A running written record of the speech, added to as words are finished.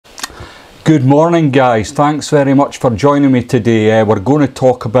Good morning guys, thanks very much for joining me today. We're going to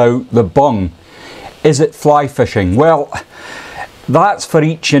talk about the bung. Is it fly fishing? Well, that's for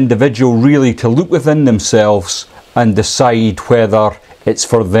each individual really to look within themselves and decide whether it's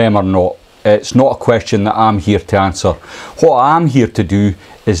for them or not. It's not a question that I'm here to answer. What I'm here to do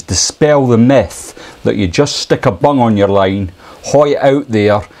is dispel the myth that you just stick a bung on your line, hoy it out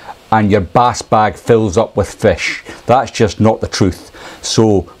there and your bass bag fills up with fish. That's just not the truth.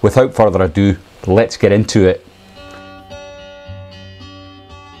 So without further ado, let's get into it.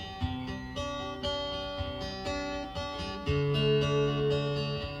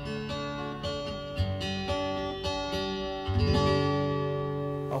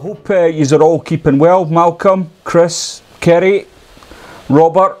 I hope yous are all keeping well. Malcolm, Chris, Kerry,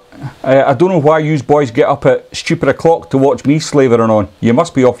 Robert. I don't know why you boys get up at stupid o'clock to watch me slavering on. You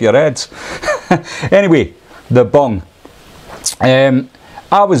must be off your heads. Anyway, the bung.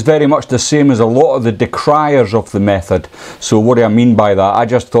 I was very much the same as a lot of the decriers of the method. So what do I mean by that? I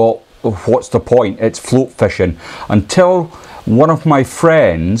just thought, what's the point? It's float fishing. Until one of my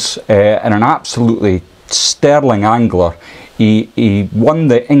friends, and an absolutely sterling angler, he won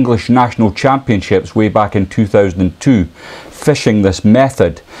the English National Championships way back in 2002 fishing this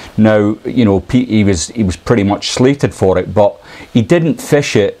method. Now, you know, he was pretty much slated for it, but he didn't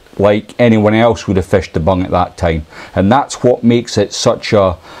fish it like anyone else would have fished the bung at that time, and that's what makes it such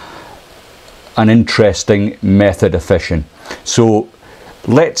an interesting method of fishing. So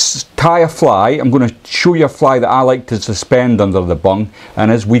let's tie a fly. I'm going to show you a fly that I like to suspend under the bung,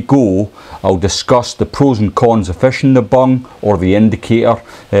 and as we go I'll discuss the pros and cons of fishing the bung or the indicator.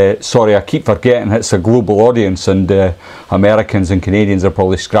 Sorry, I keep forgetting it's a global audience, and Americans and Canadians are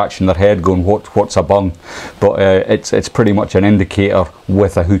probably scratching their head going, what's a bung? But it's pretty much an indicator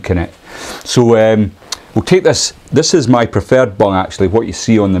with a hook in it. So we'll take this. This is my preferred bung actually, what you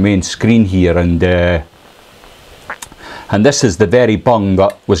see on the main screen here, and this is the very bung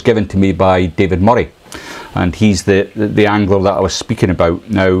that was given to me by David Murray, and he's the angler that I was speaking about.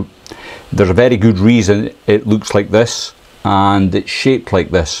 Now, there's a very good reason it looks like this and it's shaped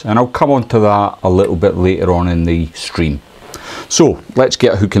like this, and I'll come on to that a little bit later on in the stream. So let's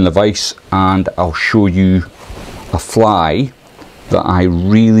get a hook in the vise and I'll show you a fly that I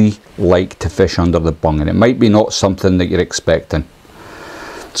really like to fish under the bung, and it might be not something that you're expecting.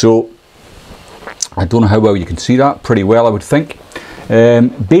 So I don't know how well you can see that. Pretty well, I would think.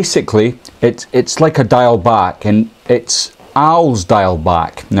 Basically, it's like a dial back, and it's Al's dial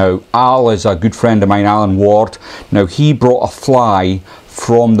back. Now, Al is a good friend of mine, Alan Ward. Now, he brought a fly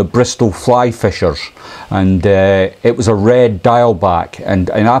from the Bristol Fly Fishers, and it was a red dial back,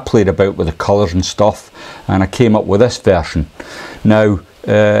 and I played about with the colours and stuff, and I came up with this version. Now,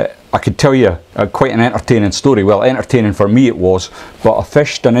 I could tell you quite an entertaining story. Well, entertaining for me it was, but I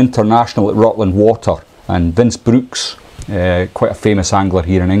fished an international at Rutland Water, and Vince Brooks, quite a famous angler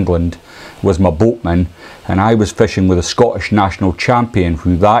here in England, was my boatman, and I was fishing with a Scottish national champion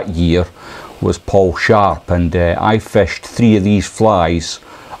who that year was Paul Sharp, and I fished 3 of these flies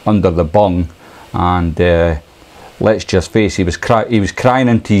under the bung, and let's just face, he was crying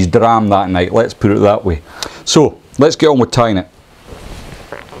into his dram that night, let's put it that way. So let's get on with tying it.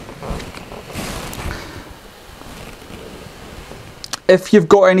 If you've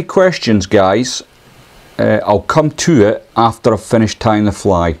got any questions, guys, I'll come to it after I've finished tying the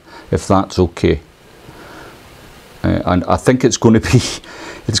fly, if that's okay. And I think it's going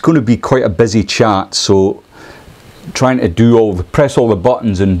to be quite a busy chat, so trying to press all the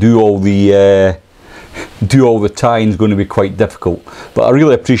buttons and do all the tying is going to be quite difficult. But I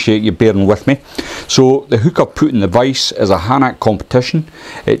really appreciate you bearing with me. So the hook I've put in the vise is a Hanak Competition.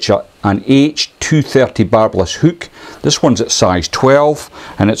 It's an H230 barbless hook. This one's at size 12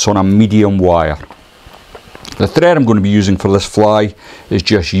 and it's on a medium wire. The thread I'm going to be using for this fly is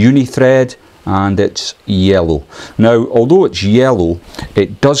just uni thread, and it's yellow. Now, although it's yellow,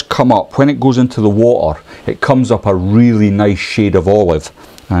 it does come up, when it goes into the water, it comes up a really nice shade of olive,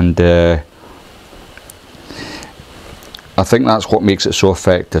 and I think that's what makes it so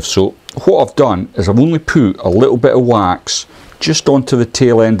effective. So what I've done is I've only put a little bit of wax just onto the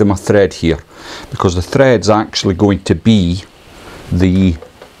tail end of my thread here, because the thread's actually going to be the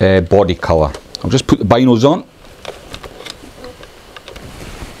body colour. I'll just put the binos on,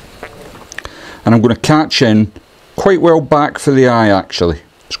 and I'm going to catch in quite well back for the eye actually.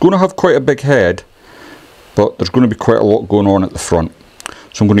 It's going to have quite a big head, but there's going to be quite a lot going on at the front.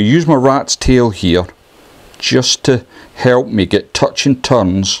 So I'm going to use my rat's tail here just to help me get touch and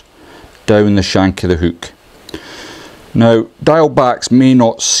turns down the shank of the hook. Now, dial backs may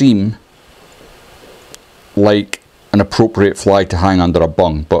not seem like an appropriate fly to hang under a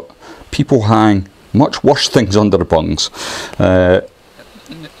bung, but people hang much worse things under the bungs.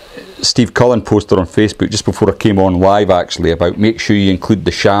 Steve Cullen posted on Facebook just before I came on live actually about make sure you include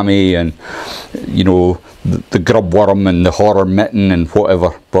the chamois and, you know, the grub worm and the horror mitten and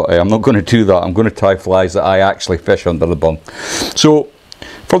whatever, but I'm not going to do that. I'm going to tie flies that I actually fish under the bung. So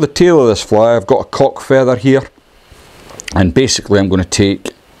for the tail of this fly, I've got a cock feather here, and basically I'm going to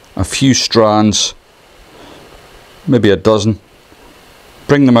take a few strands, maybe a dozen,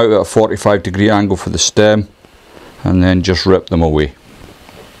 bring them out at a 45-degree angle for the stem, and then just rip them away.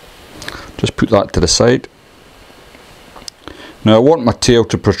 Just put that to the side. Now I want my tail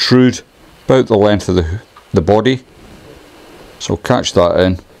to protrude about the length of the body, so catch that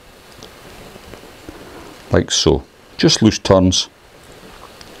in like so. Just loose turns,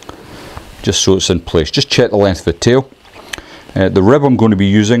 just so it's in place. Just check the length of the tail. The rib I'm going to be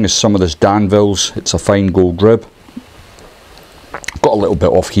using is some of this Danville's. It's a fine gold rib. I've got a little bit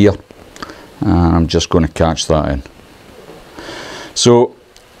off here, and I'm just going to catch that in. So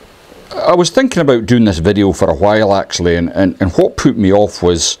I was thinking about doing this video for a while actually, and what put me off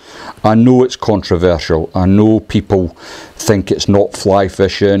was, I know it's controversial, I know people think it's not fly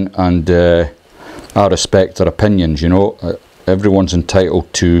fishing, and I respect their opinions, you know, everyone's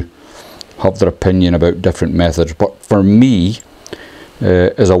entitled to have their opinion about different methods, but for me,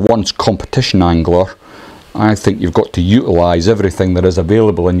 as a once competition angler, I think you've got to utilise everything that is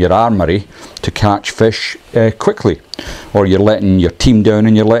available in your armoury to catch fish quickly, or you're letting your team down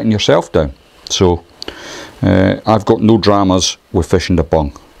and you're letting yourself down. So I've got no dramas with fishing the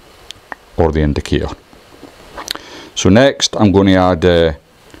bung or the indicator. So next I'm going to add a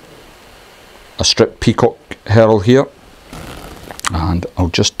stripped peacock herl here, and I'll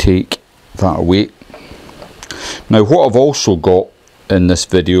just take that away. Now what I've also got in this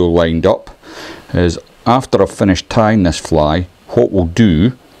video lined up is, after I've finished tying this fly, what we'll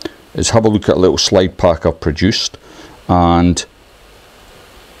do is have a look at a little slide pack I've produced, and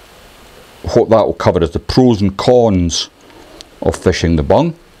what that will cover is the pros and cons of fishing the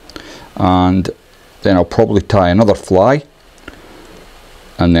bung, and then I'll probably tie another fly,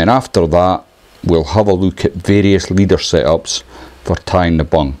 and then after that we'll have a look at various leader setups for tying the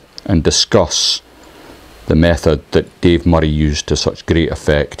bung and discuss the method that Dave Murray used to such great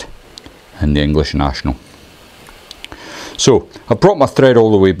effect in the English National. So I've brought my thread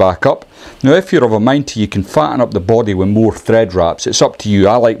all the way back up. Now if you're of a mind to, you can fatten up the body with more thread wraps. It's up to you.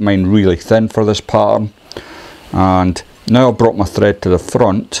 I like mine really thin for this pattern. And now I've brought my thread to the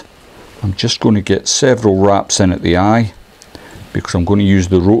front, I'm just going to get several wraps in at the eye, because I'm going to use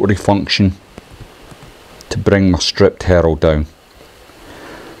the rotary function to bring my stripped herl down.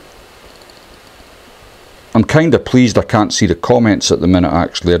 I'm kind of pleased I can't see the comments at the minute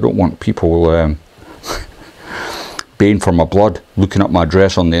actually. I don't want people baying for my blood, looking up my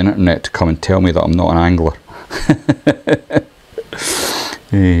address on the internet to come and tell me that I'm not an angler.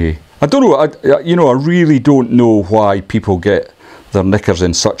 I don't know, I really don't know why people get their knickers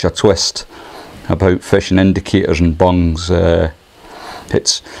in such a twist about fishing indicators and bungs. To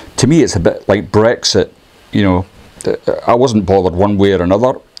me it's a bit like Brexit, you know. I wasn't bothered one way or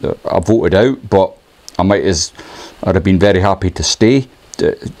another. I voted out, but I'd have been very happy to stay.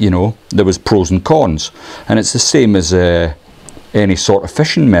 You know, there was pros and cons, and it's the same as any sort of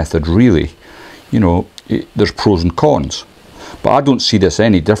fishing method really. You know, there's pros and cons, but I don't see this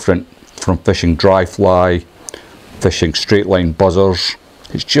any different from fishing dry fly, fishing straight line buzzers.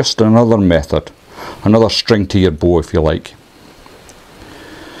 It's just another method, another string to your bow if you like.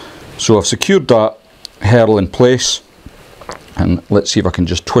 So I've secured that herl in place, and let's see if I can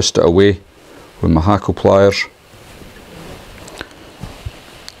just twist it away with my hackle pliers,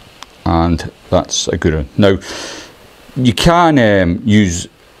 and that's a good one. Now you can use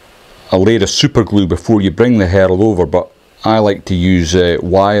a layer of super glue before you bring the herl over, but I like to use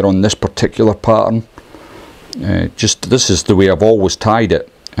wire on this particular pattern. This is the way I've always tied it,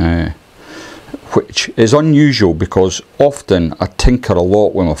 which is unusual because often I tinker a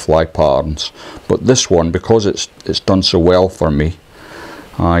lot with my fly patterns, but this one, because it's done so well for me,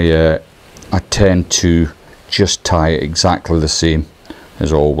 I tend to just tie it exactly the same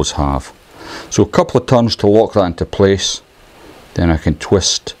as I always have. So a couple of turns to lock that into place, then I can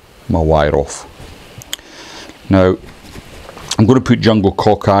twist my wire off. Now I'm going to put jungle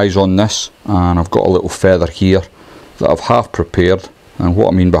cock eyes on this, and I've got a little feather here that I've half prepared. And what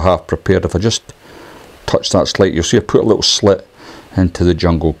I mean by half prepared, if I just touch that slightly, you'll see I put a little slit into the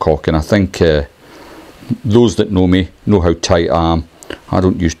jungle cock, and I think those that know me know how tight I am. I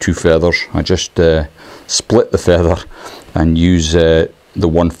don't use two feathers, I just split the feather and use the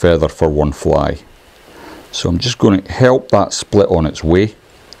one feather for one fly. So I'm just going to help that split on its way,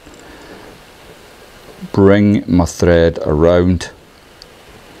 bring my thread around,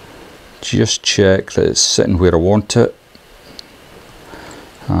 just check that it's sitting where I want it,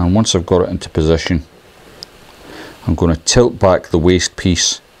 and once I've got it into position, I'm going to tilt back the waste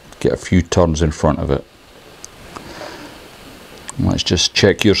piece, get a few turns in front of it. Let's just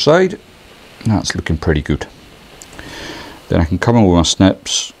check your side. That's looking pretty good. Then I can come in with my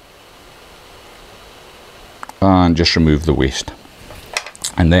snips and just remove the waste.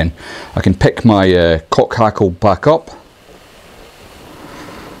 And then I can pick my cock hackle back up,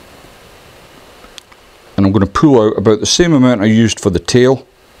 and I'm going to pull out about the same amount I used for the tail.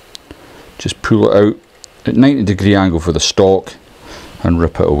 Just pull it out at 90-degree angle for the stalk and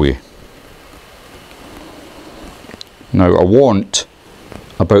rip it away. Now I want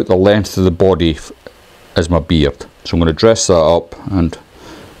about the length of the body as my beard, so I'm going to dress that up, and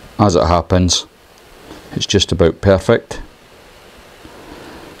as it happens it's just about perfect.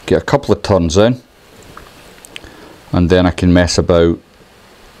 Get a couple of turns in, and then I can mess about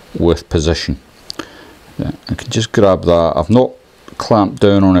with position. I can just grab that. I've not clamped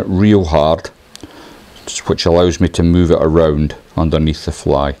down on it real hard, which allows me to move it around underneath the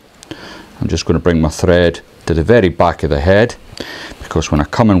fly. I'm just going to bring my thread to the very back of the head, because when I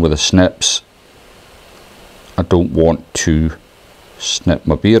come in with the snips, I don't want to snip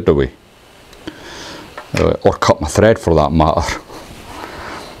my beard away, or cut my thread for that matter.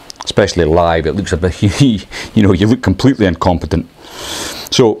 Especially live, it looks a bit, you know, you look completely incompetent.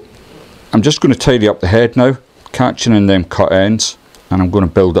 So I'm just going to tidy up the head now, catching in them cut ends, and I'm going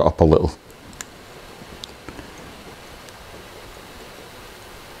to build it up a little.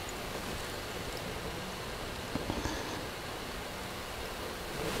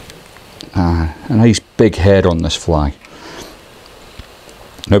 A nice big head on this fly.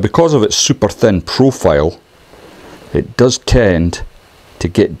 Now, because of its super thin profile, it does tend to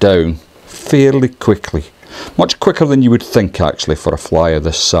get down fairly quickly. Much quicker than you would think, actually, for a fly of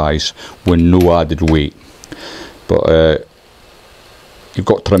this size with no added weight. But you've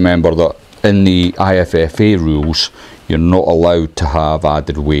got to remember that in the IFFA rules, you're not allowed to have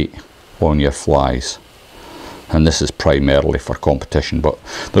added weight on your flies. And this is primarily for competition, but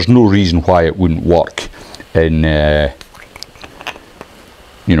there's no reason why it wouldn't work in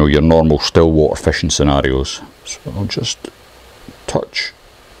you know, your normal still water fishing scenarios. So I'll just touch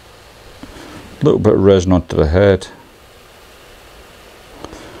a little bit of resin onto the head.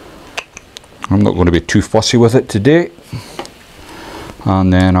 I'm not going to be too fussy with it today,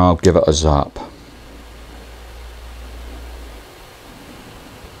 and then I'll give it a zap.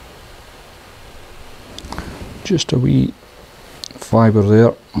 Just a wee fibre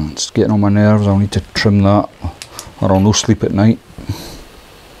there, it's getting on my nerves. I'll need to trim that or I'll no sleep at night.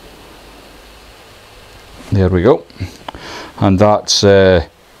 There we go, and that's the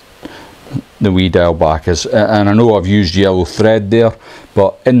wee dial back is, and I know I've used yellow thread there,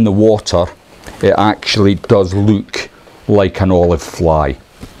 but in the water it actually does look like an olive fly.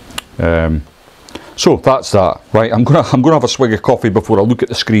 So that's that. Right, I'm gonna have a swig of coffee before I look at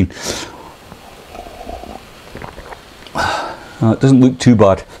the screen. It doesn't look too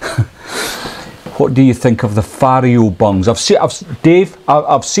bad. What do you think of the Fario bungs? I've seen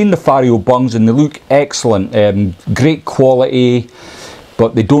the Fario bungs and they look excellent, great quality,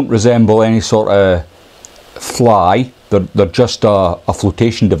 but they don't resemble any sort of fly. They're just a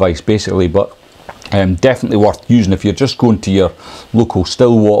flotation device basically, but definitely worth using if you're just going to your local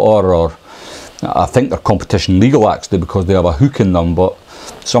still water, or I think they're competition legal actually because they have a hook in them, but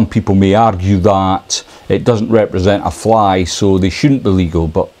some people may argue that it doesn't represent a fly, so they shouldn't be legal.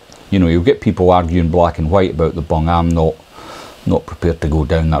 But you know, you'll get people arguing black and white about the bung. I'm not prepared to go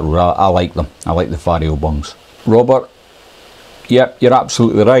down that road. I like them. I like the Fario bungs. Robert, yep, you're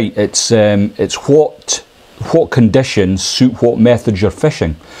absolutely right. It's what conditions suit what methods you're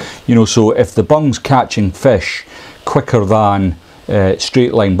fishing. You know, so if the bung's catching fish quicker than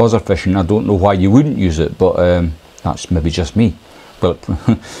straight line buzzer fishing, I don't know why you wouldn't use it, but that's maybe just me. But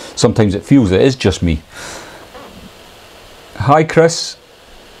sometimes it feels it is just me. Hi Chris,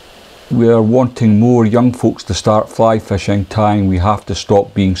 we are wanting more young folks to start fly fishing, tying we have to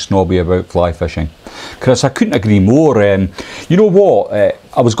stop being snobby about fly fishing. Chris, I couldn't agree more. You know what,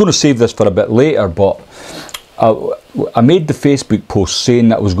 I was going to save this for a bit later, but I made the Facebook post saying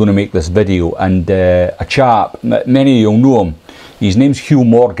that I was going to make this video, and a chap, many of you'll know him, his name's Hugh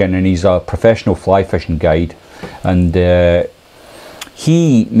Morgan and he's a professional fly fishing guide, and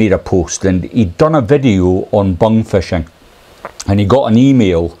he made a post and he'd done a video on bung fishing, and he got an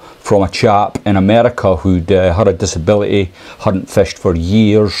email from a chap in America who'd had a disability, hadn't fished for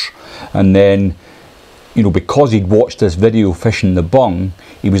years, and then you know, because he'd watched this video fishing the bung,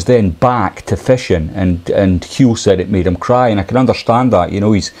 he was then back to fishing, and Hugh said it made him cry, and I can understand that. You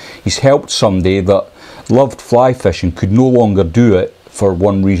know, he's helped somebody that loved fly fishing, could no longer do it for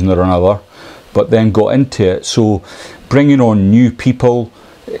one reason or another, but then got into it. So bringing on new people,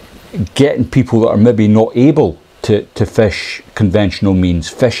 getting people that are maybe not able to fish conventional means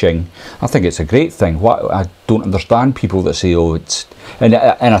fishing, I think it's a great thing. I don't understand people that say, oh, it's, and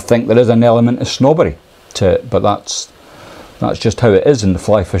I think there is an element of snobbery to it, but that's just how it is in the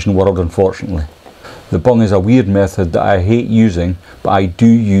fly fishing world, unfortunately. The bung is a weird method that I hate using, but I do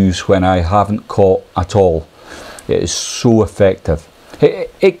use when I haven't caught at all. It is so effective.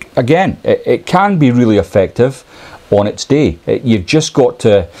 It can be really effective on its day. You've just got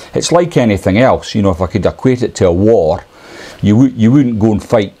to, it's like anything else, you know, if I could equate it to a war, you wouldn't go and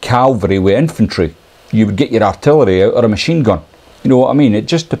fight cavalry with infantry. You would get your artillery out or a machine gun. You know what I mean? It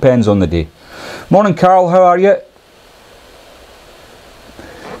just depends on the day. Morning, Carol, how are you?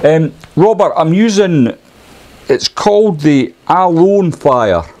 Robert, I'm using, it's called the Alone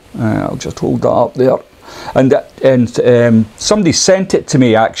Fire. I'll just hold that up there. And somebody sent it to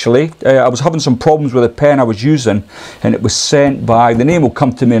me, actually. I was having some problems with the pen I was using, and it was sent by, the name will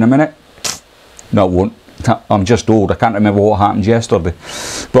come to me in a minute. No, it won't. I'm just old, I can't remember what happened yesterday.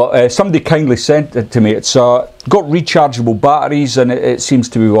 But somebody kindly sent it to me. It's got rechargeable batteries, and it seems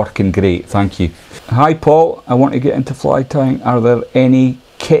to be working great. Thank you. Hi Paul, I want to get into fly tying. Are there any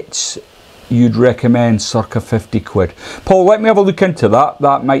kits you'd recommend circa 50 quid? Paul, let me have a look into that.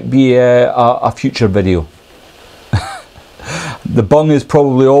 That might be a future video. The bung is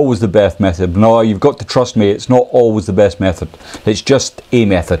probably always the best method. No, you've got to trust me, it's not always the best method. It's just a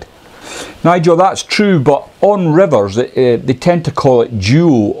method. Nigel, that's true, but on rivers they tend to call it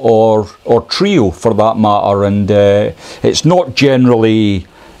duo or trio for that matter, and it's not generally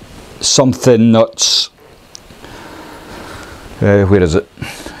something that's where is it?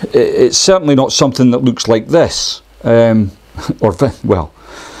 It's certainly not something that looks like this, well,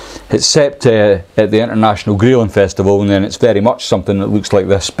 except at the International Grilling Festival, and then it's very much something that looks like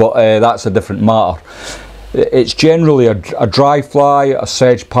this, but that's a different matter. It's generally a dry fly, a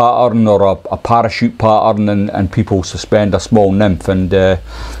sedge pattern, or a parachute pattern, and people suspend a small nymph, and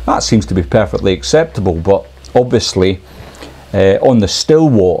that seems to be perfectly acceptable. But obviously on the still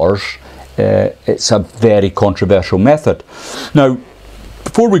waters it's a very controversial method. Now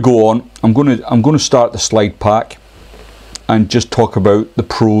before we go on, I'm going to start the slide pack and just talk about the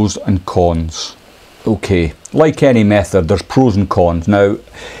pros and cons. Okay, like any method, there's pros and cons. Now,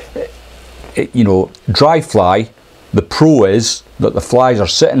 you know, dry fly, the pro is that the flies are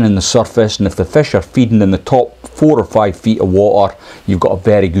sitting in the surface, and if the fish are feeding in the top 4 or 5 feet of water, you've got a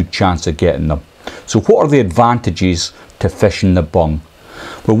very good chance of getting them. So what are the advantages to fishing the bung?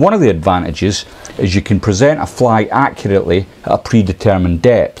 Well, one of the advantages is you can present a fly accurately at a predetermined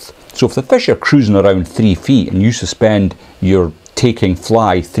depth. So if the fish are cruising around 3 feet and you suspend your taking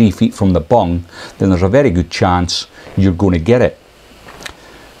fly 3 feet from the bung, then there's a very good chance you're going to get it.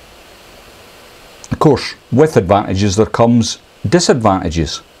 Of course, with advantages there comes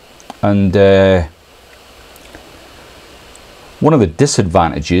disadvantages, and one of the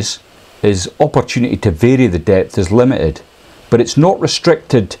disadvantages is opportunity to vary the depth is limited, but it's not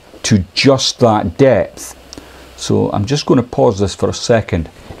restricted to just that depth. So I'm just going to pause this for a second.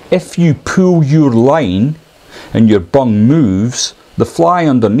 If you pull your line and your bung moves, the fly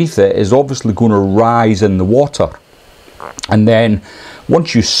underneath it is obviously going to rise in the water, and then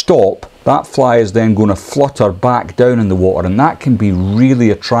once you stop, that fly is then going to flutter back down in the water, and that can be really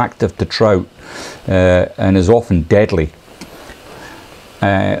attractive to trout and is often deadly.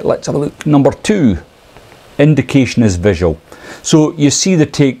 Let's have a look. Number 2, indication is visual. So you see the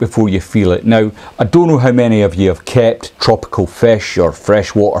take before you feel it. Now, I don't know how many of you have kept tropical fish or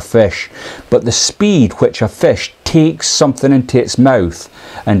freshwater fish, but the speed which a fish takes something into its mouth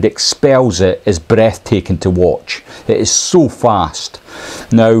and expels it is breathtaking to watch. It is so fast.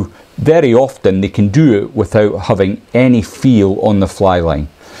 Now, very often they can do it without having any feel on the fly line,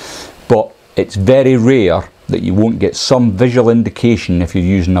 but it's very rare that you won't get some visual indication if you're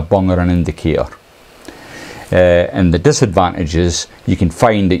using a bung or an indicator. And the disadvantage is you can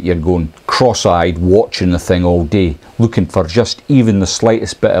find that you're going cross-eyed watching the thing all day, looking for just even the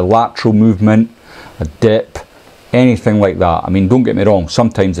slightest bit of lateral movement, a dip, anything like that. I mean, don't get me wrong,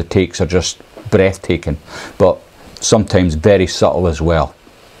 sometimes the takes are just breathtaking, but sometimes very subtle as well.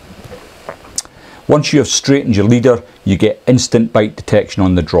 Once you have straightened your leader, you get instant bite detection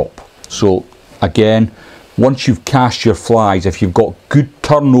on the drop. So again, once you've cast your flies, if you've got good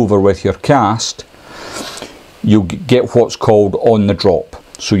turnover with your cast, you'll get what's called on the drop.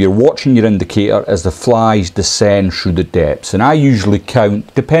 So you're watching your indicator as the flies descend through the depths, and I usually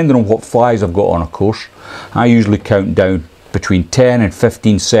count, depending on what flies I've got on, of course, I usually count down between 10 and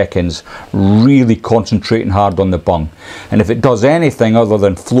 15 seconds, really concentrating hard on the bung. And if it does anything other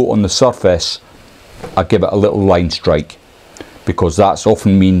than float on the surface, I give it a little line strike, because that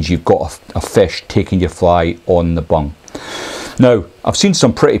often means you've got a fish taking your fly on the bung. Now, I've seen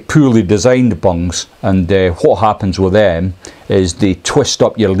some pretty poorly designed bungs, and what happens with them is they twist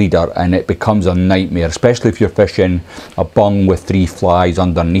up your leader and it becomes a nightmare, especially if you're fishing a bung with 3 flies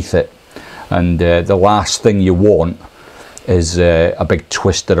underneath it. And the last thing you want is a big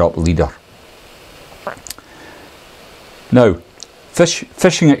twisted up leader. Now,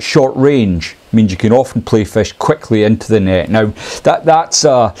 fishing at short range means you can often play fish quickly into the net. Now,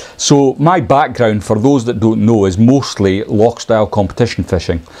 so my background, for those that don't know, is mostly loch style competition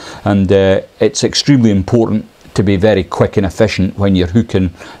fishing, and it's extremely important to be very quick and efficient when you're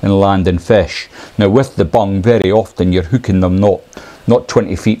hooking and landing fish. Now, with the bung, very often you're hooking them not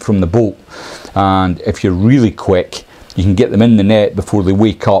 20 feet from the boat, and if you're really quick, you can get them in the net before they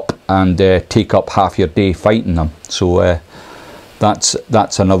wake up and take up half your day fighting them. So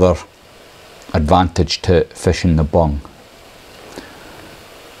that's another advantage to fishing the bung.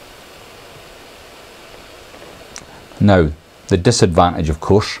 Now, the disadvantage, of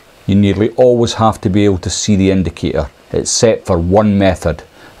course, you nearly always have to be able to see the indicator. It's set for one method,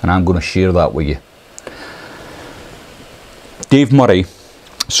 and I'm going to share that with you. Dave Murray.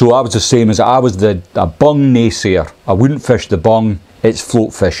 So I was the same as I was a bung naysayer. I wouldn't fish the bung, it's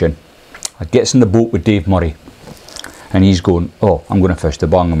float fishing. I gets in the boat with Dave Murray, and he's going, oh, I'm going to fish the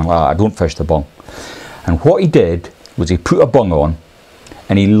bung. I'm like, I don't fish the bung. And what he did was he put a bung on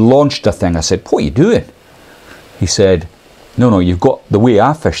and he launched a thing. I said, what are you doing? He said, no, you've got, the way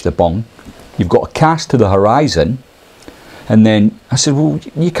I fish the bung, you've got to cast to the horizon, and then I said, well,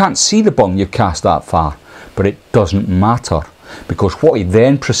 you can't see the bung, you've cast that far. But it doesn't matter, because what he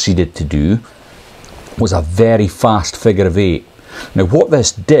then proceeded to do was a very fast figure of 8. Now what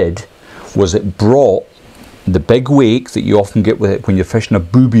this did was it brought the big wake that you often get with it when you're fishing a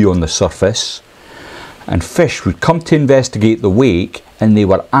booby on the surface, and fish would come to investigate the wake and they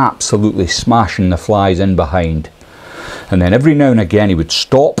were absolutely smashing the flies in behind. And then every now and again he would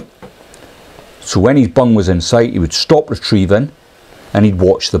stop, so when his bung was in sight he would stop retrieving and he'd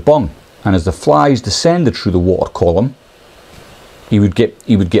watch the bung, and as the flies descended through the water column he would get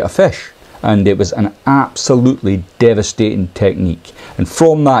a fish. And it was an absolutely devastating technique, and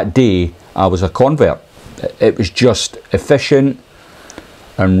from that day I was a convert. It was just efficient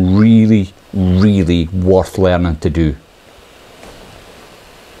and really, really worth learning to do.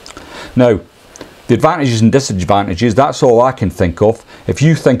 Now, the advantages and disadvantages, that's all I can think of. If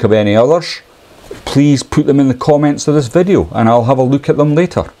you think of any others, please put them in the comments of this video and I'll have a look at them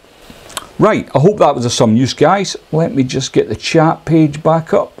later. Right, I hope that was of some use, guys. Let me just get the chat page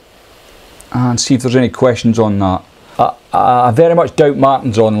back up and see if there's any questions on that. I very much doubt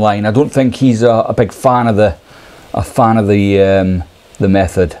Martin's online. I don't think he's a big fan of the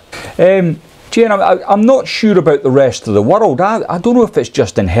method. Jane, I'm not sure about the rest of the world. I don't know if it's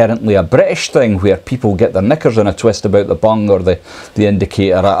just inherently a British thing where people get their knickers in a twist about the bung or the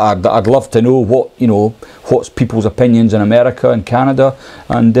indicator. I'd love to know what's people's opinions in America and Canada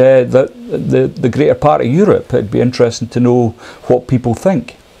and the greater part of Europe. It'd be interesting to know what people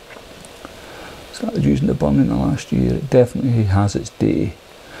think. Started using the bung in the last year. It definitely has its day.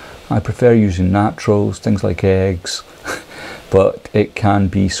 I prefer using naturals, things like eggs, but it can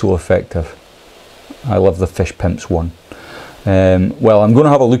be so effective. I love the Fish Pimps one. Well, I'm going to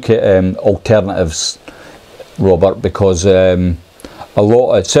have a look at alternatives, Robert, because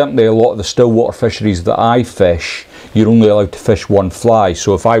certainly a lot of the still water fisheries that I fish, you're only allowed to fish one fly.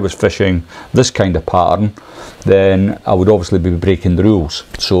 So if I was fishing this kind of pattern, then I would obviously be breaking the rules.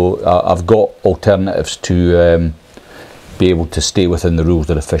 So I've got alternatives to be able to stay within the rules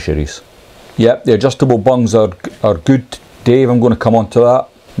of the fisheries. Yep, the adjustable bungs are good, Dave. I'm going to come on to that.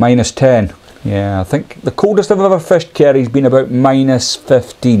 -10. Yeah, I think the coldest I've ever fished, Kerry's been about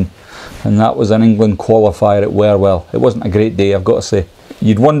 -15, and that was an England qualifier at Werwell. It wasn't a great day, I've got to say.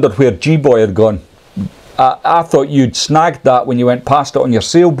 You'd wondered where G-Boy had gone. I thought you'd snagged that when you went past it on your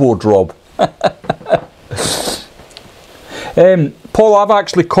sailboard, Rob. Paul, I've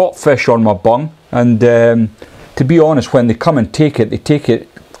actually caught fish on my bung, and to be honest, when they come and take it, they take it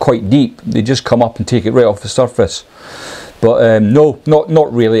quite deep. They just come up and take it right off the surface. But no,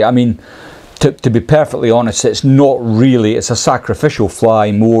 not really. I mean, to be perfectly honest, it's not really. It's a sacrificial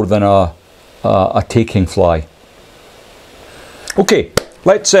fly more than a taking fly. Okay,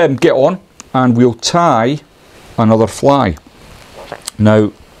 let's get on and we'll tie another fly.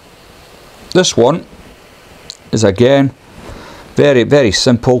 Now this one is again very, very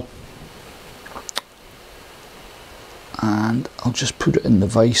simple, and I'll just put it in the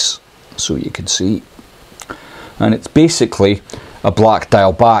vise so you can see. And it's basically a black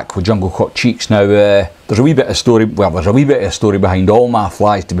dial Bach with jungle cock cheeks. Now there's a wee bit of story, well, there's a wee bit of story behind all my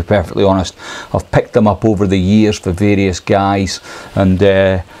flies, to be perfectly honest. I've picked them up over the years for various guys, and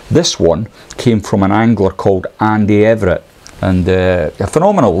this one came from an angler called Andy Everett, and a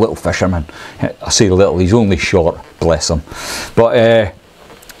phenomenal little fisherman. I say little, he's only short, bless him, but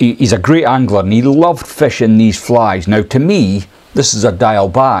he's a great angler and he loved fishing these flies. Now to me, this is a dial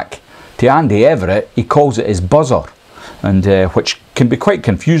Bach. To Andy Everett, he calls it his buzzer, and which can be quite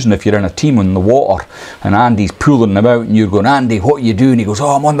confusing if you're in a team on the water and Andy's pulling them out and you're going, Andy, what are you doing? He goes, oh,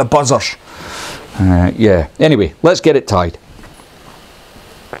 I'm on the buzzers. Yeah, anyway, let's get it tied.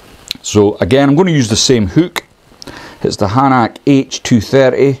 So again, I'm going to use the same hook. It's the Hanak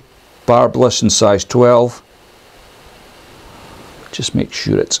H230, barbless in size 12. Just make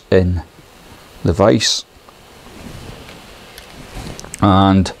sure it's in the vise.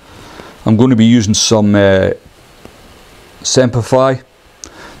 And I'm going to be using some Semperfi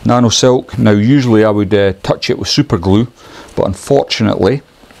Nano Silk. Now usually I would touch it with super glue, but unfortunately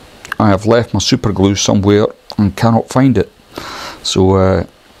I have left my super glue somewhere and cannot find it. So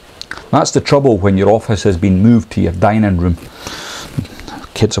that's the trouble when your office has been moved to your dining room.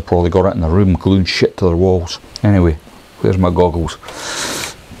 Kids have probably got it in the room gluing shit to their walls. Anyway, where's my goggles?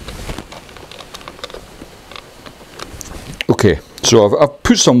 Okay, so I've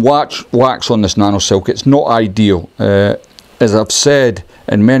put some wax on this Nano Silk. It's not ideal. As I've said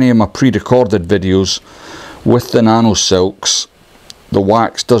in many of my pre-recorded videos, with the Nano Silks, the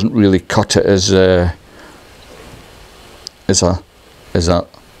wax doesn't really cut it as a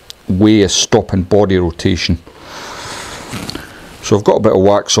way of stopping body rotation. So I've got a bit of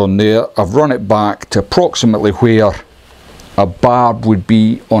wax on there. I've run it back to approximately where a barb would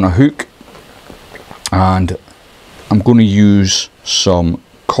be on a hook, and I'm going to use some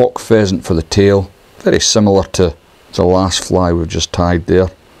cock pheasant for the tail, very similar to the last fly we've just tied there.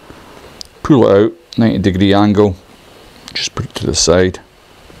 Pull it out, 90-degree angle, just put it to the side,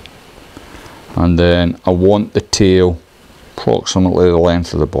 and then I want the tail approximately the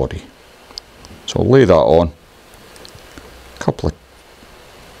length of the body. So I'll lay that on, a couple of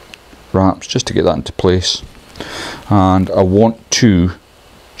wraps just to get that into place, and I want to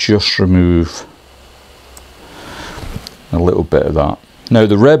just remove a little bit of that. Now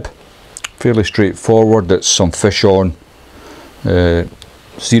the rib, fairly straightforward. It's some fish on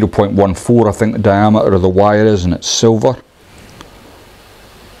 0.14 I think the diameter of the wire is, and it's silver,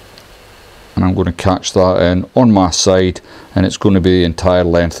 and I'm going to catch that in on my side, and it's going to be the entire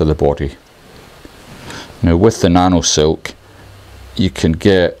length of the body. Now with the Nano Silk you can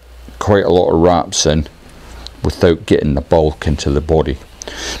get quite a lot of wraps in without getting the bulk into the body.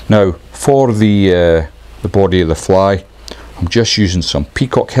 Now for the body of the fly, I'm just using some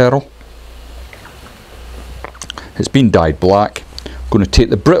peacock herring. It's been dyed black. I'm going to take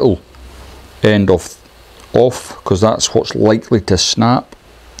the brittle end off because that's what's likely to snap,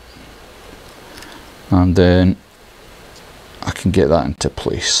 and then I can get that into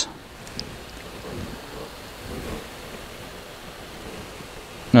place.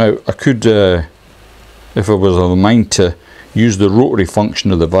 Now I could, if I was of a mind to use the rotary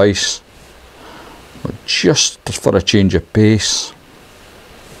function of the vise, but just for a change of pace,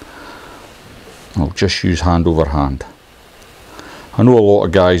 I'll just use hand over hand. I know a lot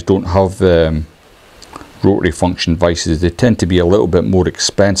of guys don't have rotary function vices. They tend to be a little bit more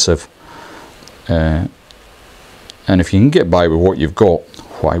expensive, and if you can get by with what you've got,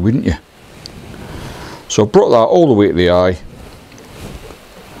 why wouldn't you? So I brought that all the way to the eye.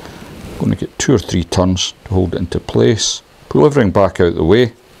 I'm going to get 2 or 3 turns to hold it into place, pull everything back out of the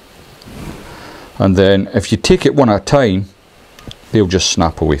way, and then if you take it one at a time, they'll just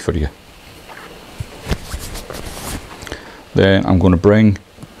snap away for you. Then I'm going to bring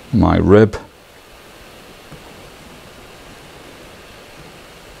my rib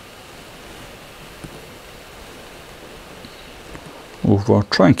over.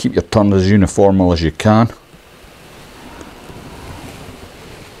 Try and keep your turn as uniform as you can.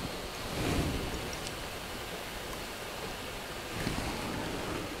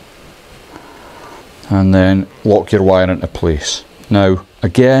 And then lock your wire into place. Now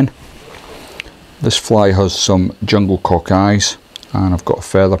again, this fly has some jungle cock eyes, and I've got a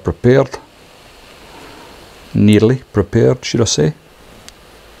feather prepared, nearly prepared should I say.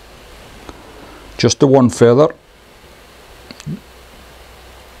 Just the one feather.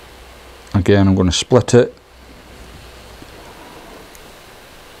 Again, I'm going to split it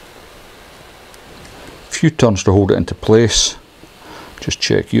few turns to hold it into place. Just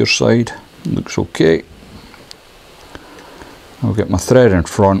check your side, looks okay. I'll get my thread in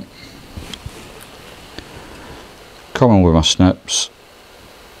front, come in with my snips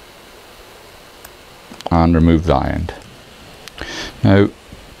and remove that end. Now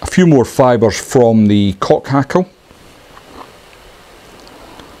a few more fibres from the cock hackle.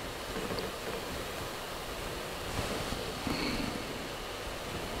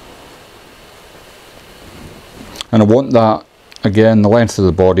 And I want that, again, the length of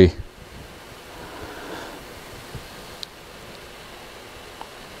the body.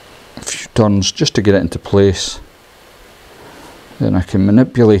 A few turns just to get it into place. Then I can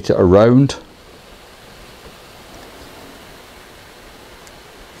manipulate it around.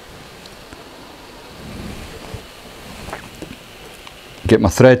 Get my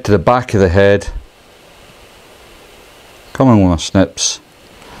thread to the back of the head. Come in with my snips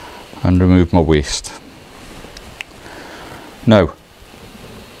and remove my waist. Now,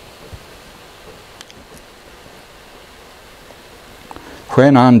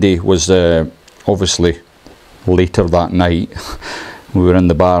 when Andy was obviously later that night, we were in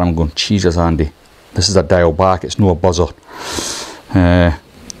the bar, I'm going, Jesus Andy, this is a dial back, it's no a buzzer.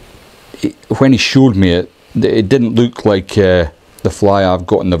 When he showed me it, it didn't look like the fly I've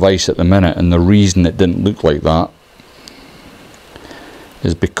got in the vise at the minute, and the reason it didn't look like that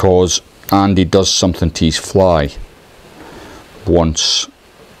is because Andy does something to his fly once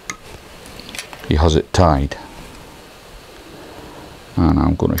he has it tied, and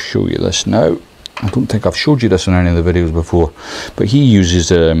I'm going to show you this now. I don't think I've showed you this in any of the videos before, but he uses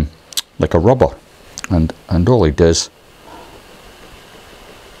like a rubber, and all he does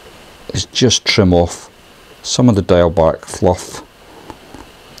is just trim off some of the dial back fluff,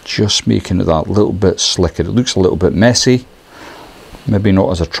 just making it that little bit slicker. It looks a little bit messy, maybe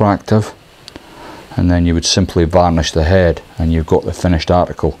not as attractive, and then you would simply varnish the head and you've got the finished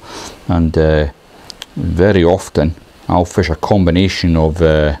article. And very often I'll fish a combination of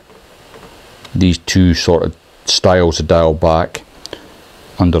these two sort of styles of dial back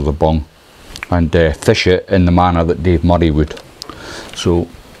under the bung, and fish it in the manner that Dave Murray would. So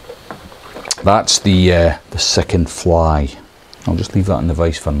that's the second fly. I'll just leave that in the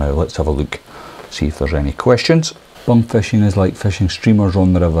vise for now. Let's have a look, see if there's any questions. Bung fishing is like fishing streamers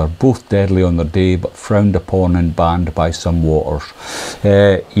on the river, both deadly on their day but frowned upon and banned by some waters.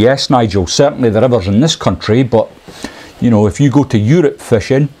 Yes, Nigel, certainly the rivers in this country, but you know, if you go to Europe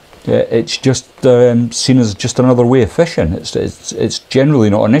fishing, it's just seen as just another way of fishing. It's generally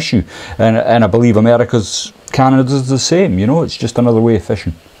not an issue, and I believe Canada's the same. You know, it's just another way of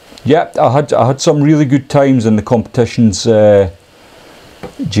fishing. Yeah, I had some really good times in the competitions.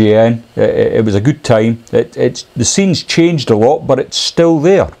 JN, it was a good time. The scene's changed a lot, but it's still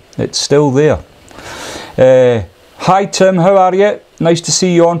there. It's still there. Hi Tim, how are you? Nice to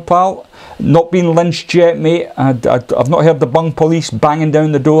see you on, pal. Not been lynched yet, mate. I've not heard the Bung police banging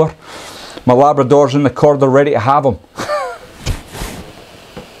down the door. My Labrador's in the corridor ready to have him.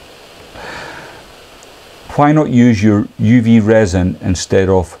 Why not use your UV resin instead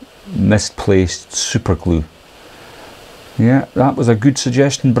of misplaced super glue? Yeah, that was a good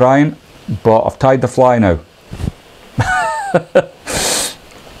suggestion, Brian, but I've tied the fly now.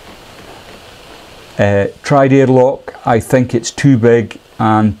 Tried airlock. I think it's too big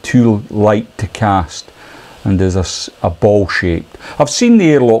and too light to cast, and is a ball shaped. I've seen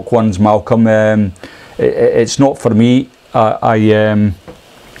the airlock ones, Malcolm. It's not for me. I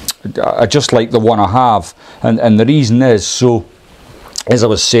just like the one I have, and the reason is, so as I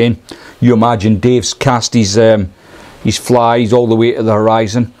was saying, you imagine Dave's cast his flies all the way to the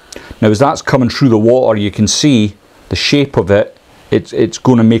horizon. Now as that's coming through the water, you can see the shape of it. It's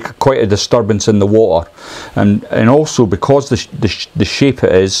going to make quite a disturbance in the water, and also because the shape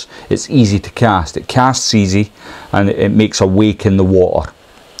it is, it's easy to cast. It casts easy, and it makes a wake in the water.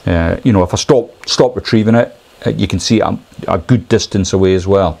 You know, if I stop retrieving it, you can see it a good distance away as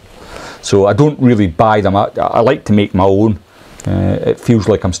well. So I don't really buy them. I like to make my own. It feels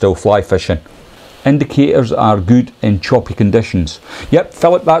like I'm still fly fishing. Indicators are good in choppy conditions. Yep,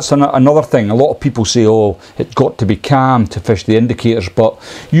 Philip, that's another thing. A lot of people say, oh, it's got to be calm to fish the indicators, but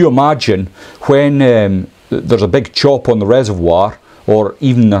you imagine when there's a big chop on the reservoir, or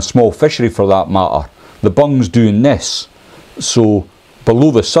even a small fishery for that matter, the bung's doing this. So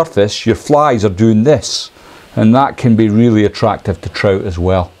below the surface, your flies are doing this, and that can be really attractive to trout as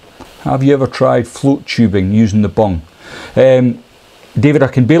well. Have you ever tried float tubing using the bung? David, I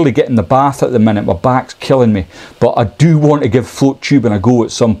can barely get in the bath at the minute, my back's killing me, but I do want to give float tubing a go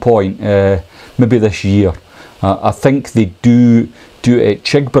at some point, maybe this year. I think they do it at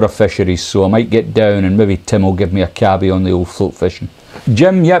Chigborough fisheries, so I might get down and maybe Tim will give me a cabbie on the old float fishing.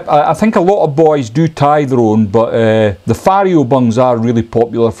 Jim, yep, I think a lot of boys do tie their own, but the Fario bungs are really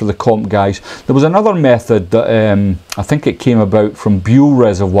popular for the comp guys. There was another method that I think it came about from Buell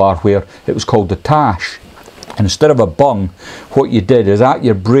Reservoir, where it was called the tash. And instead of a bung, what you did is at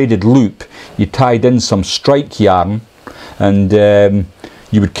your braided loop, you tied in some strike yarn, and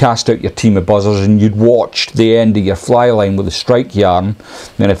you would cast out your team of buzzers and you'd watch the end of your fly line with the strike yarn.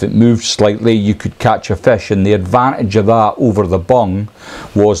 Then if it moved slightly, you could catch a fish. And the advantage of that over the bung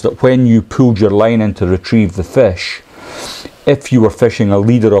was that when you pulled your line in to retrieve the fish, if you were fishing a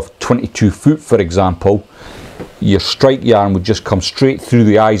leader of 22 foot, for example, your strike yarn would just come straight through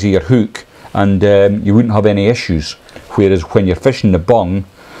the eyes of your hook, and you wouldn't have any issues. Whereas when you're fishing the bung,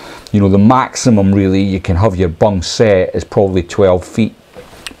 you know, the maximum really you can have your bung set is probably 12 feet.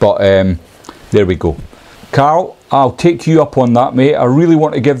 But there we go. Carl, I'll take you up on that, mate. I really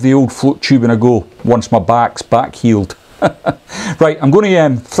want to give the old float tubing a go once my back's back healed. Right, I'm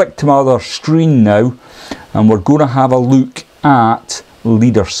going to flick to my other screen now, and we're going to have a look at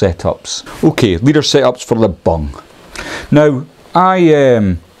leader setups. Okay, leader setups for the bung. Now,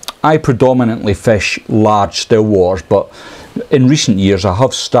 I predominantly fish large still waters, but in recent years I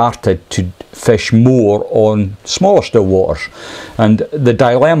have started to fish more on smaller still waters, and the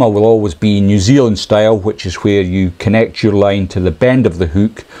dilemma will always be New Zealand style, which is where you connect your line to the bend of the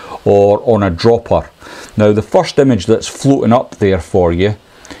hook or on a dropper. Now the first image that's floating up there for you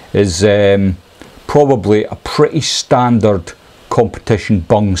is probably a pretty standard competition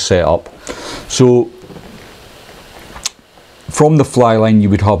bung setup. So from the fly line you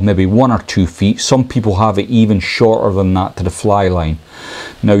would have maybe 1 or 2 feet. Some people have it even shorter than that to the fly line.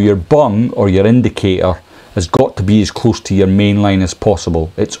 Now your bung or your indicator has got to be as close to your main line as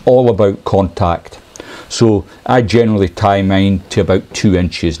possible. It's all about contact. So I generally tie mine to about 2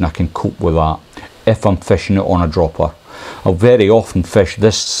 inches, and I can cope with that if I'm fishing it on a dropper. I'll very often fish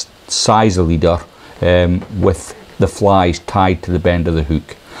this size of leader with the flies tied to the bend of the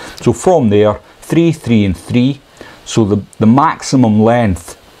hook. So from there, 3, 3 and 3. So the maximum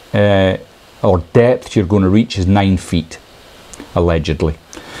length or depth you're going to reach is 9 feet, allegedly.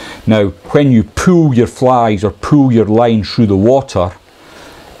 Now, when you pull your flies or pull your line through the water,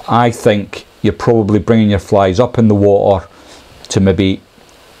 I think you're probably bringing your flies up in the water to maybe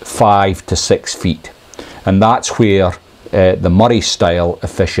 5 to 6 feet. And that's where the Murray style of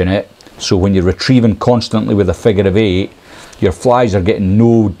fishing it. So when you're retrieving constantly with a figure of 8, your flies are getting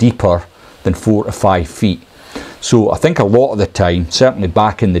no deeper than 4 to 5 feet. So I think a lot of the time, certainly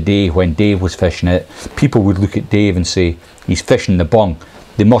back in the day when Dave was fishing it, people would look at Dave and say, he's fishing the bung,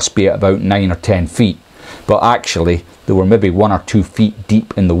 they must be at about 9 or 10 feet. But actually, they were maybe 1 or 2 feet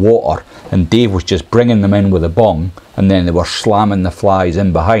deep in the water, and Dave was just bringing them in with a bung, and then they were slamming the flies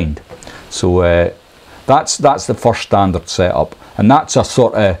in behind. So that's the first standard setup, and that's a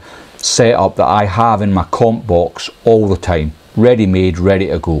sort of setup that I have in my comp box all the time, ready made, ready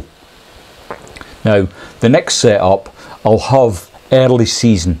to go. Now the next setup I'll have early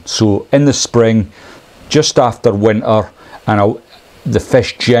season, so in the spring, just after winter, and the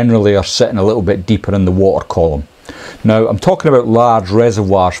fish generally are sitting a little bit deeper in the water column. Now I'm talking about large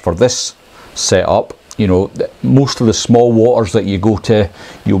reservoirs for this setup. You know, most of the small waters that you go to,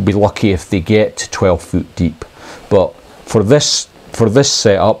 you'll be lucky if they get to 12 foot deep. But for this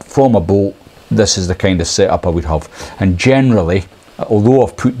setup from a boat, this is the kind of setup I would have. And generally, although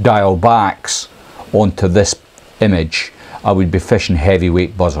I've put dial backs onto this image, I would be fishing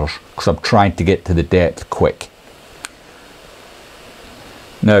heavyweight buzzers because I'm trying to get to the depth quick.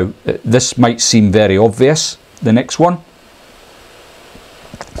 Now this might seem very obvious, the next one,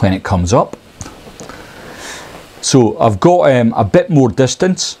 when it comes up. So I've got a bit more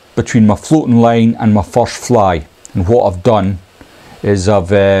distance between my floating line and my first fly, and what I've done is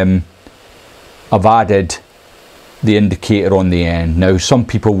I've added the indicator on the end. Now some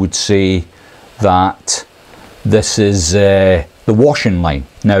people would say that this is the washing line.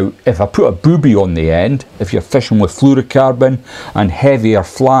 Now if I put a booby on the end, if you're fishing with fluorocarbon and heavier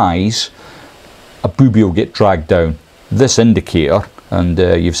flies, a booby will get dragged down. This indicator, and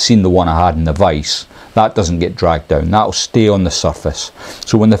you've seen the one I had in the vise, that doesn't get dragged down, that'll stay on the surface.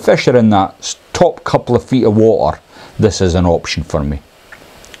 So when the fish are in that top couple of feet of water, this is an option for me.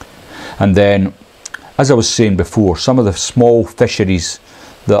 And then, as I was saying before, some of the small fisheries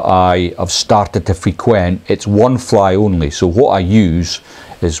that I have started to frequent, it's one fly only. So what I use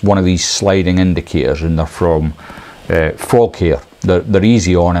is one of these sliding indicators, and they're from Frog Hair. They're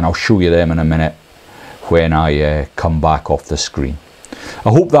easy on, and I'll show you them in a minute when I come back off the screen. I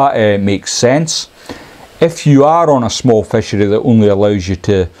hope that makes sense. If you are on a small fishery that only allows you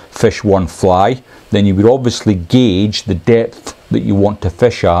to fish one fly, then you would obviously gauge the depth that you want to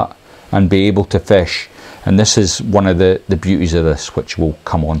fish at and be able to fish. And this is one of the beauties of this, which we'll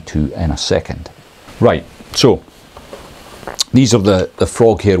come on to in a second. Right, so these are the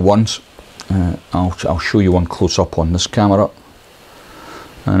frog hair ones. I'll show you one close up on this camera.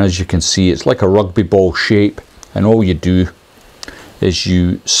 And as you can see, it's like a rugby ball shape, and all you do is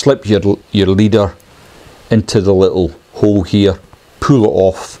you slip your leader into the little hole here, pull it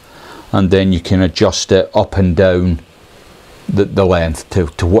off, and then you can adjust it up and down the length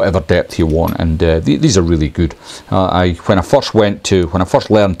to whatever depth you want. And these are really good. When I first learned to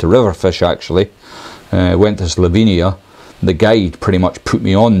river fish, actually went to Slovenia, the guide pretty much put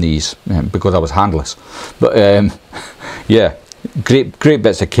me on these because I was handless. But yeah, great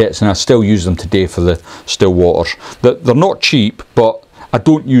bits of kits, and I still use them today for the still waters. They're not cheap, but I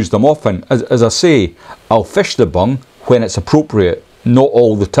don't use them often. As I say, I'll fish the bung when it's appropriate, not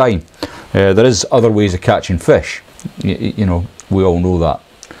all the time. There is other ways of catching fish. You know, we all know that.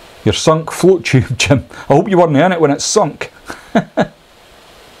 Your sunk float tube, Jim. I hope you weren't in it when it's sunk.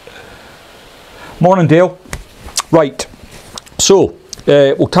 Morning, Dale. Right, so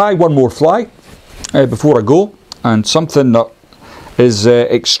we'll tie one more fly before I go, and something that is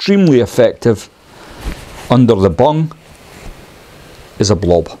extremely effective under the bung is a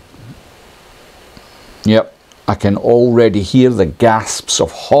blob. Yep, I can already hear the gasps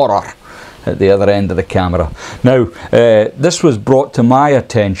of horror at the other end of the camera. Now, this was brought to my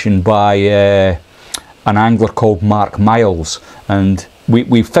attention by an angler called Mark Miles, and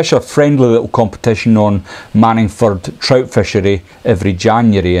we fish a friendly little competition on Manningford trout fishery every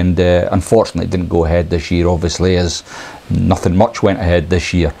January, and unfortunately it didn't go ahead this year, obviously, as nothing much went ahead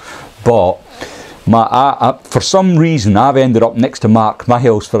this year. But for some reason I've ended up next to Mark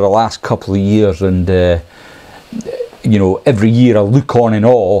Miles for the last couple of years, and you know, every year I look on in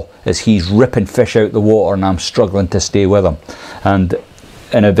awe as he's ripping fish out the water, and I'm struggling to stay with him.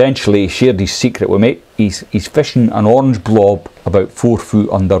 And eventually he shared his secret with me. He's fishing an orange blob about 4 foot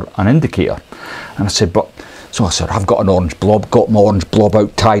under an indicator. And I said, so I said, I've got an orange blob, got my orange blob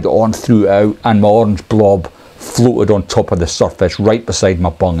out, tied it on, threw it out, and my orange blob floated on top of the surface right beside my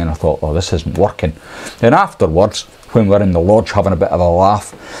bung. And I thought, oh, this isn't working. And afterwards, when we're in the lodge having a bit of a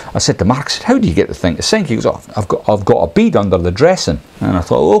laugh, I said to Mark, I said, how do you get the thing to sink? He goes, oh, I've got a bead under the dressing. And I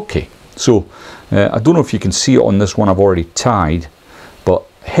thought, okay. So I don't know if you can see it on this one I've already tied, but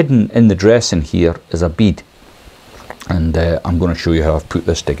hidden in the dressing here is a bead. And I'm going to show you how I've put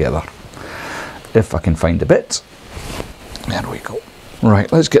this together, if I can find the bits. There we go.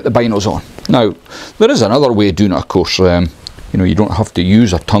 Right, let's get the binos on. Now, there is another way of doing it, of course. You know, you don't have to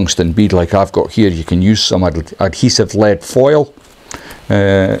use a tungsten bead like I've got here. You can use some adhesive lead foil.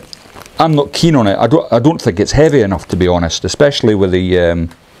 I'm not keen on it. I don't think it's heavy enough, to be honest, especially with the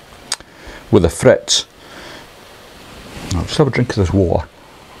frits. I'll just have a drink of this water,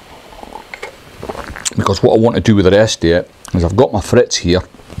 because what I want to do with the rest of it is I've got my frits here,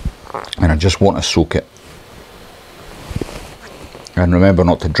 and I just want to soak it. And remember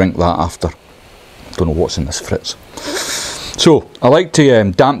not to drink that after. Don't know what's in this fritz. So I like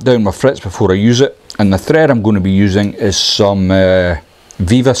to damp down my frits before I use it, and the thread I'm going to be using is some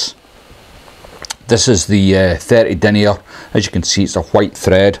Vivas. This is the 30 denier. As you can see, it's a white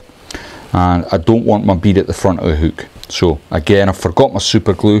thread, and I don't want my bead at the front of the hook. So again, I forgot my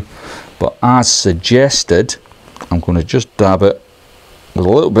super glue, but as suggested, I'm going to just dab it with a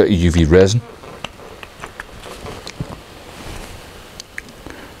little bit of UV resin.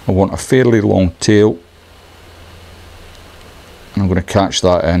 I want a fairly long tail. I'm going to catch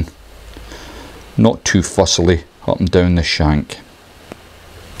that in, not too fussily, up and down the shank.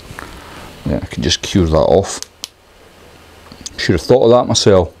 Yeah, I can just cure that off. Should have thought of that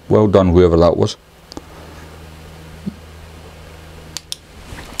myself. Well done, whoever that was.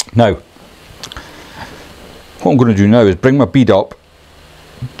 Now, what I'm going to do now is bring my bead up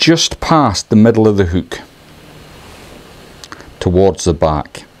just past the middle of the hook towards the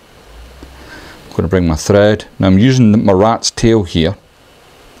back. I'm going to bring my thread. Now I'm using my rat's tail here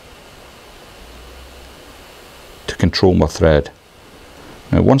to control my thread.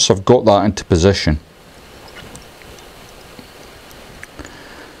 Now once I've got that into position,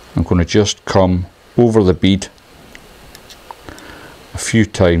 I'm going to just come over the bead a few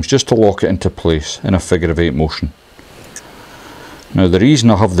times just to lock it into place in a figure of 8 motion. Now the reason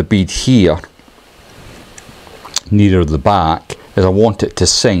I have the bead here nearer the back is I want it to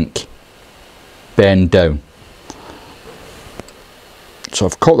sink, bend down. So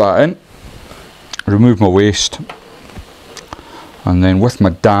I've cut that in, remove my waste, and then with my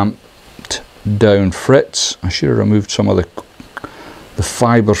damped down frits. I should have removed some of the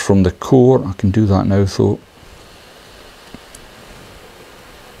fibres from the core. I can do that now though.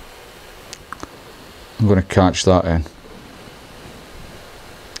 I'm going to catch that in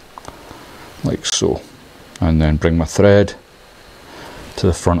like so, and then bring my thread to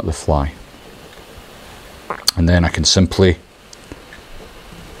the front of the fly, and then I can simply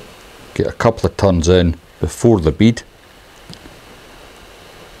get a couple of turns in before the bead,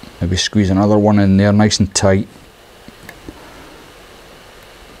 maybe squeeze another one in there nice and tight,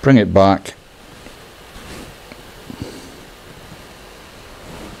 bring it back,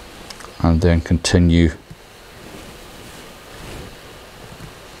 and then continue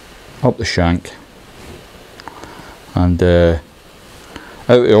up the shank. And out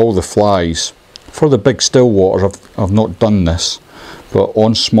of all the flies, for the big still waters I've not done this, but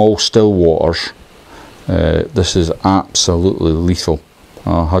on small still waters this is absolutely lethal.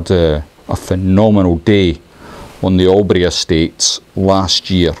 I had a phenomenal day on the Albury Estates last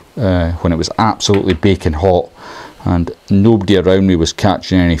year when it was absolutely baking hot and nobody around me was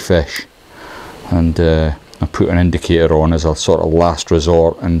catching any fish, and I put an indicator on as a sort of last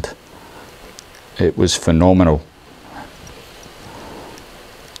resort, and it was phenomenal.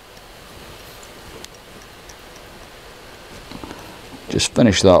 Just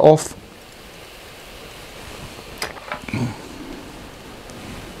finish that off.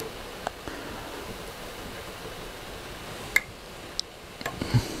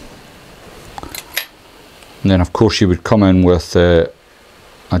 And then of course you would come in with a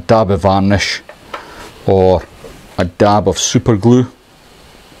dab of varnish or a dab of super glue,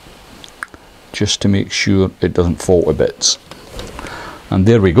 just to make sure it doesn't fall to bits. And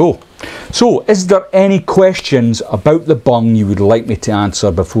there we go. So, is there any questions about the bung you would like me to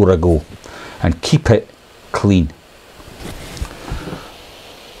answer before I go? And keep it clean.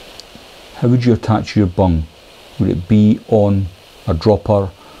 How would you attach your bung? Would it be on a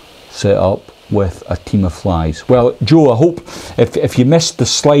dropper set up with a team of flies? Well, Joe, I hope if you missed the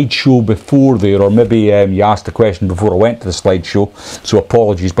slideshow before there, or maybe you asked the question before I went to the slideshow, so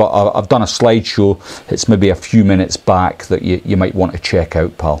apologies, but I've done a slideshow. It's maybe a few minutes back that you might want to check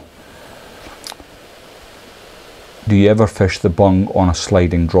out, pal. Do you ever fish the bung on a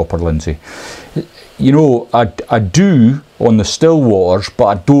sliding dropper, Lindsay? You know, I do on the still waters, but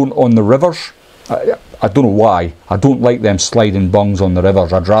I don't on the rivers. I don't know why. I don't like them sliding bungs on the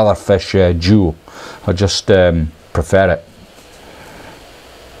rivers. I'd rather fish duo. I just prefer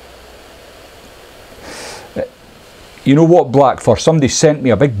it. You know what, Blackfur? Somebody sent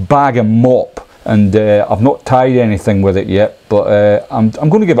me a big bag of mop, and I've not tied anything with it yet, but I'm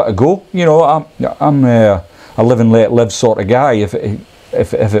going to give it a go. You know, I'm a live and let live sort of guy. If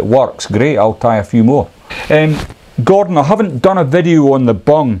it works, great. I'll tie a few more. Gordon, I haven't done a video on the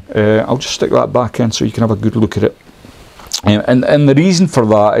bung. I'll just stick that back in so you can have a good look at it. And the reason for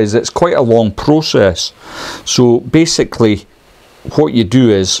that is it's quite a long process. So basically what you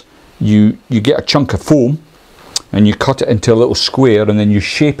do is you get a chunk of foam and you cut it into a little square, and then you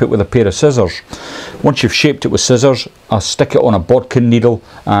shape it with a pair of scissors. Once you've shaped it with scissors, I stick it on a bodkin needle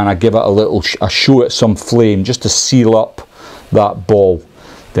and I give it I show it some flame just to seal up that ball.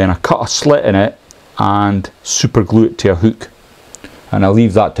 Then I cut a slit in it and super glue it to a hook, and I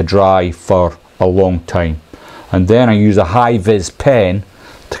leave that to dry for a long time, and then I use a high vis pen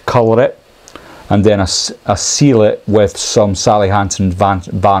to colour it, and then I seal it with some Sally Hansen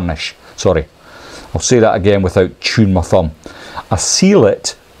varnish. Sorry, I'll say that again without chewing my thumb. I seal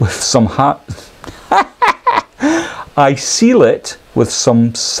it with some I seal it with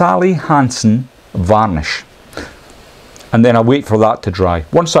some Sally Hansen varnish, and then I wait for that to dry.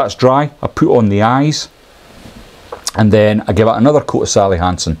 Once that's dry, I put on the eyes, and then I give it another coat of Sally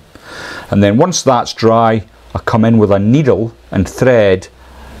Hansen. And then once that's dry, I come in with a needle and thread,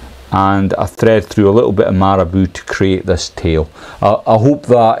 and I thread through a little bit of marabou to create this tail. I hope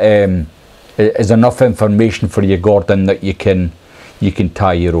that is enough information for you, Gordon, that you can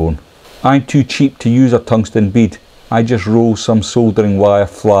tie your own. I'm too cheap to use a tungsten bead. I just roll some soldering wire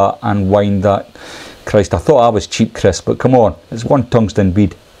flat and wind that. Christ, I thought I was cheap, Chris, but come on, it's one tungsten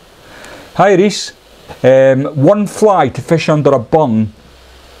bead. Hi, Reese. One fly to fish under a bung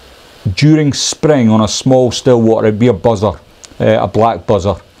during spring on a small still water, it'd be a buzzer, a black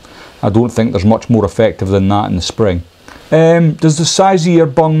buzzer. I don't think there's much more effective than that in the spring. Does the size of your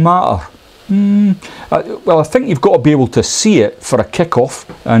bung matter? Well, I think you've got to be able to see it for a kick-off,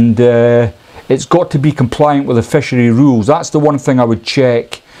 and it's got to be compliant with the fishery rules. That's the one thing I would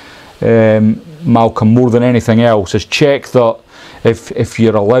check, Malcolm, more than anything else, is check that if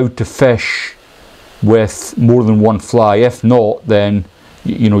you're allowed to fish with more than one fly. If not, then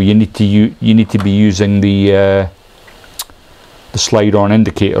you know, you need to be using the slide-on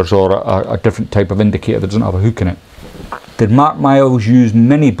indicators, or a different type of indicator that doesn't have a hook in it. Did Mark Miles use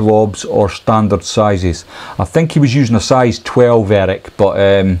mini blobs or standard sizes? I think he was using a size 12, Eric, but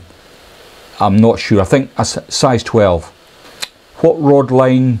I'm not sure. I think a size 12. What rod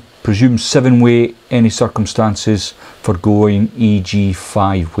line? Presume 7-weight, any circumstances for going, e.g.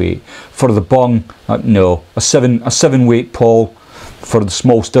 5-weight. For the Bung, no. A 7-weight Paul for the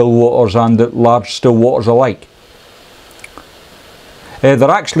small still waters and the large still waters alike. They're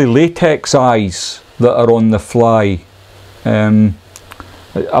actually latex eyes that are on the fly.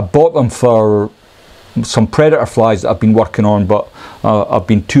 I bought them for some predator flies that I've been working on, but I've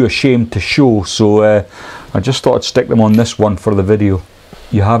been too ashamed to show, so I just thought I'd stick them on this one for the video.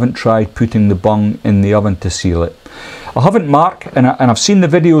 You haven't tried putting the Bung in the oven to seal it? I haven't, Mark, and I've seen the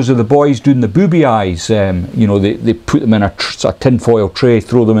videos of the boys doing the booby eyes. You know, they put them in a tin foil tray,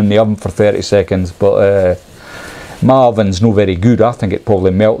 throw them in the oven for 30 seconds, but my oven's no very good. I think it'd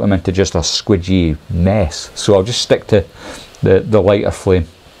probably melt them into just a squidgy mess, so I'll just stick to the lighter flame.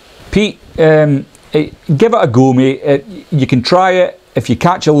 Pete, give it a go, mate. You can try it. If you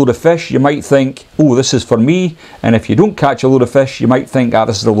catch a load of fish, you might think, oh, this is for me, and if you don't catch a load of fish, you might think, ah,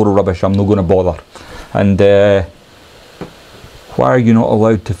 this is a load of rubbish, I'm not going to bother. And why are you not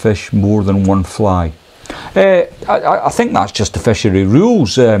allowed to fish more than one fly? I think that's just the fishery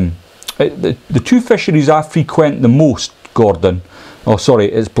rules. The two fisheries I frequent the most, Gordon, oh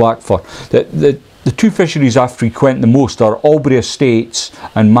sorry, it's Blackfur. The two fisheries I frequent the most are Albury Estates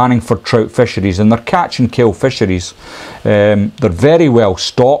and Manningford Trout Fisheries, and they're catch and kill fisheries. They're very well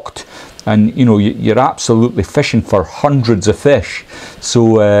stocked, and you know, you're absolutely fishing for hundreds of fish.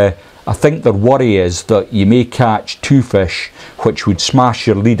 So I think their worry is that you may catch two fish which would smash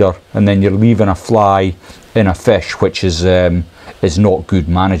your leader, and then you're leaving a fly in a fish, which is not good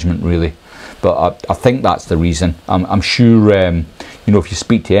management, really. But I think that's the reason. I'm sure you know, if you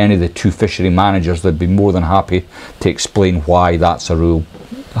speak to any of the two fishery managers, they'd be more than happy to explain why that's a rule.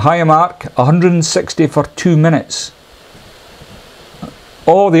 Hiya Mark, 160 for 2 minutes.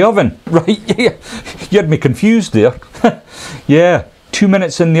 Oh, the oven, right? Yeah, you had me confused there. Yeah, 2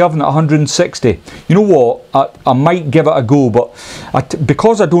 minutes in the oven at 160. You know what? I might give it a go, but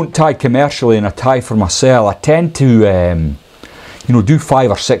because I don't tie commercially and I tie for myself, I tend to you know, do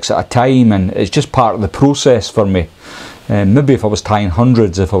 5 or 6 at a time, and it's just part of the process for me. Maybe if I was tying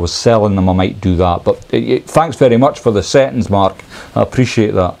hundreds, if I was selling them, I might do that. But thanks very much for the settings, Mark. I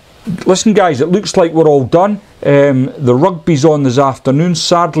appreciate that. Listen guys, it looks like we're all done. The rugby's on this afternoon.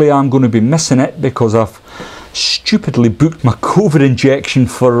 Sadly, I'm going to be missing it because I've stupidly booked my COVID injection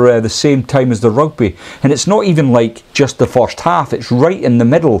for the same time as the rugby, and it's not even like just the first half, it's right in the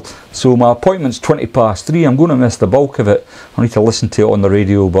middle, so my appointment's 3:20. I'm going to miss the bulk of it. I need to listen to it on the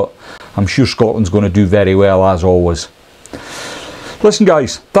radio, but I'm sure Scotland's going to do very well as always. Listen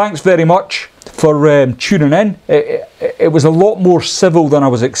guys, thanks very much for tuning in. It was a lot more civil than I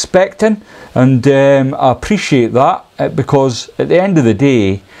was expecting, and I appreciate that, because at the end of the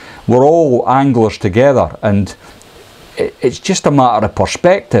day we're all anglers together, and it's just a matter of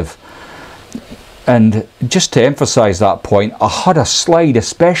perspective. And just to emphasise that point, I had a slide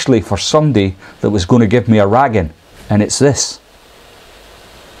especially for somebody that was going to give me a ragging, and it's this.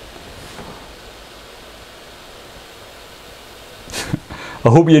 I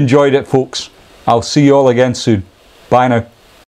hope you enjoyed it, folks. I'll see you all again soon. Bye now.